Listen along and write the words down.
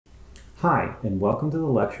Hi, and welcome to the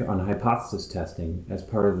lecture on hypothesis testing as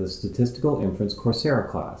part of the Statistical Inference Coursera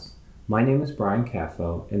class. My name is Brian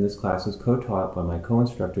Caffo, and this class is co-taught by my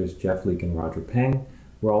co-instructors Jeff Leake and Roger Peng.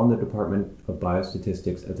 We're all in the Department of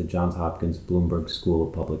Biostatistics at the Johns Hopkins Bloomberg School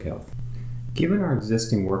of Public Health. Given our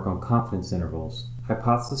existing work on confidence intervals,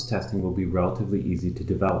 hypothesis testing will be relatively easy to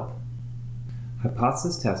develop.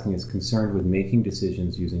 Hypothesis testing is concerned with making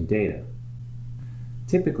decisions using data.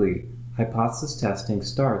 Typically, hypothesis testing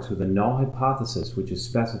starts with a null hypothesis which is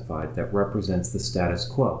specified that represents the status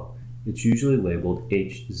quo. It's usually labeled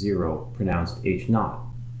H0, pronounced H0.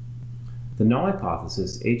 The null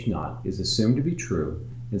hypothesis, H0, is assumed to be true,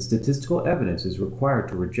 and statistical evidence is required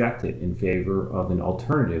to reject it in favor of an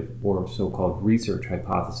alternative or so-called research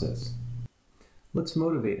hypothesis. Let's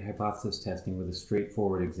motivate hypothesis testing with a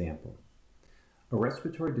straightforward example. A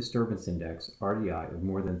respiratory disturbance index, RDI, of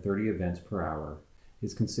more than 30 events per hour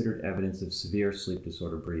is considered evidence of severe sleep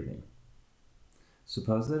disorder breathing.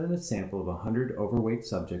 Suppose that in a sample of 100 overweight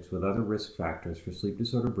subjects with other risk factors for sleep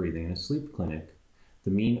disorder breathing in a sleep clinic, the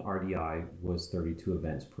mean RDI was 32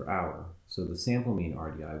 events per hour. So the sample mean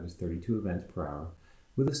RDI was 32 events per hour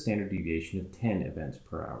with a standard deviation of 10 events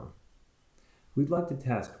per hour. We'd like to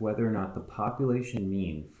test whether or not the population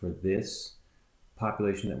mean for this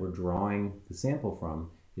population that we're drawing the sample from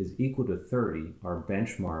is equal to 30, our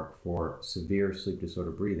benchmark for severe sleep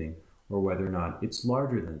disorder breathing, or whether or not it's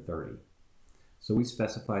larger than 30. So we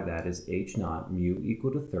specify that as H0, mu equal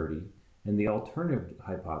to 30, and the alternative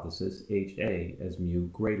hypothesis, HA, as mu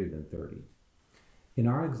greater than 30. In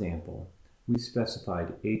our example, we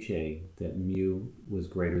specified HA that mu was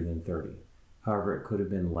greater than 30. However, it could have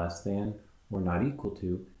been less than or not equal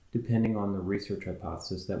to, depending on the research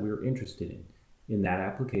hypothesis that we were interested in. In that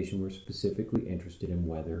application, we're specifically interested in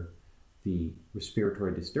whether the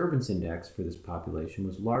respiratory disturbance index for this population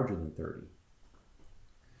was larger than 30.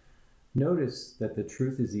 Notice that the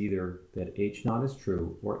truth is either that H0 is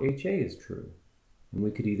true or HA is true, and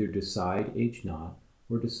we could either decide H0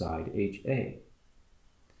 or decide HA.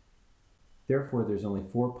 Therefore, there's only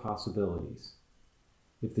 4 possibilities.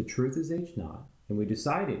 If the truth is H0 and we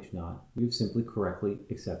decide H0, we've simply correctly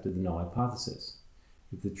accepted the null hypothesis.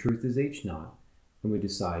 If the truth is H0 and we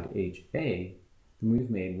decide HA, then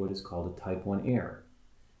we've made what is called a type 1 error.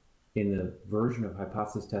 In the version of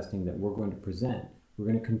hypothesis testing that we're going to present, we're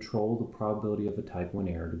going to control the probability of a type 1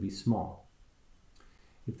 error to be small.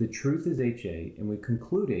 If the truth is HA and we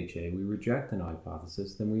conclude HA, we reject the null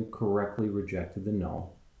hypothesis, then we've correctly rejected the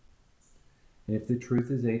null. And if the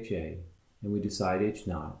truth is HA and we decide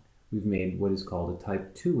H0, we've made what is called a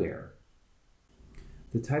type 2 error.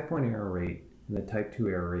 The type 1 error rate and the type 2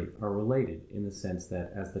 error rate are related in the sense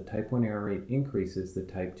that as the type 1 error rate increases, the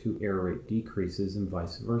type 2 error rate decreases and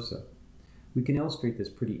vice versa. We can illustrate this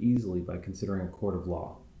pretty easily by considering a court of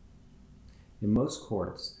law. In most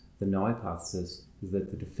courts, the null hypothesis is that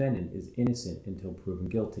the defendant is innocent until proven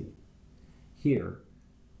guilty. Here,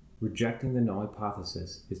 rejecting the null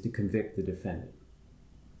hypothesis is to convict the defendant.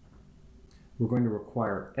 We're going to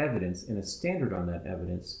require evidence and a standard on that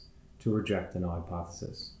evidence to reject the null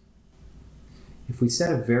hypothesis. If we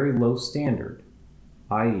set a very low standard,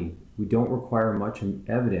 i.e., we don't require much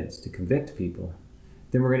evidence to convict people,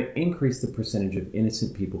 then we're going to increase the percentage of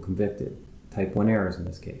innocent people convicted, type 1 errors in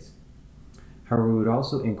this case. However, we would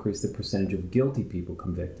also increase the percentage of guilty people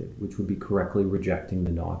convicted, which would be correctly rejecting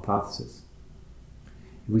the null hypothesis.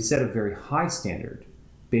 If we set a very high standard,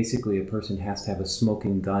 basically a person has to have a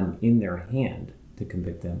smoking gun in their hand to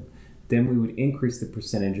convict them, then we would increase the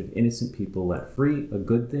percentage of innocent people let free, a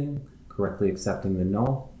good thing, correctly accepting the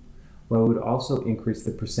null, while it would also increase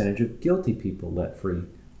the percentage of guilty people let free,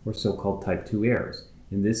 or so-called type 2 errors.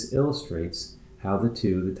 And this illustrates how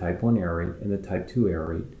the type 1 error rate and the type 2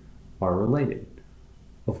 error rate, are related.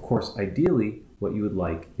 Of course, ideally, what you would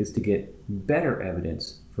like is to get better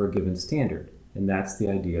evidence for a given standard, and that's the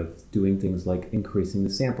idea of doing things like increasing the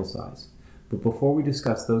sample size. But before we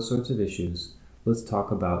discuss those sorts of issues, let's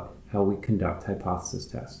talk about how we conduct hypothesis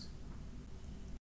tests.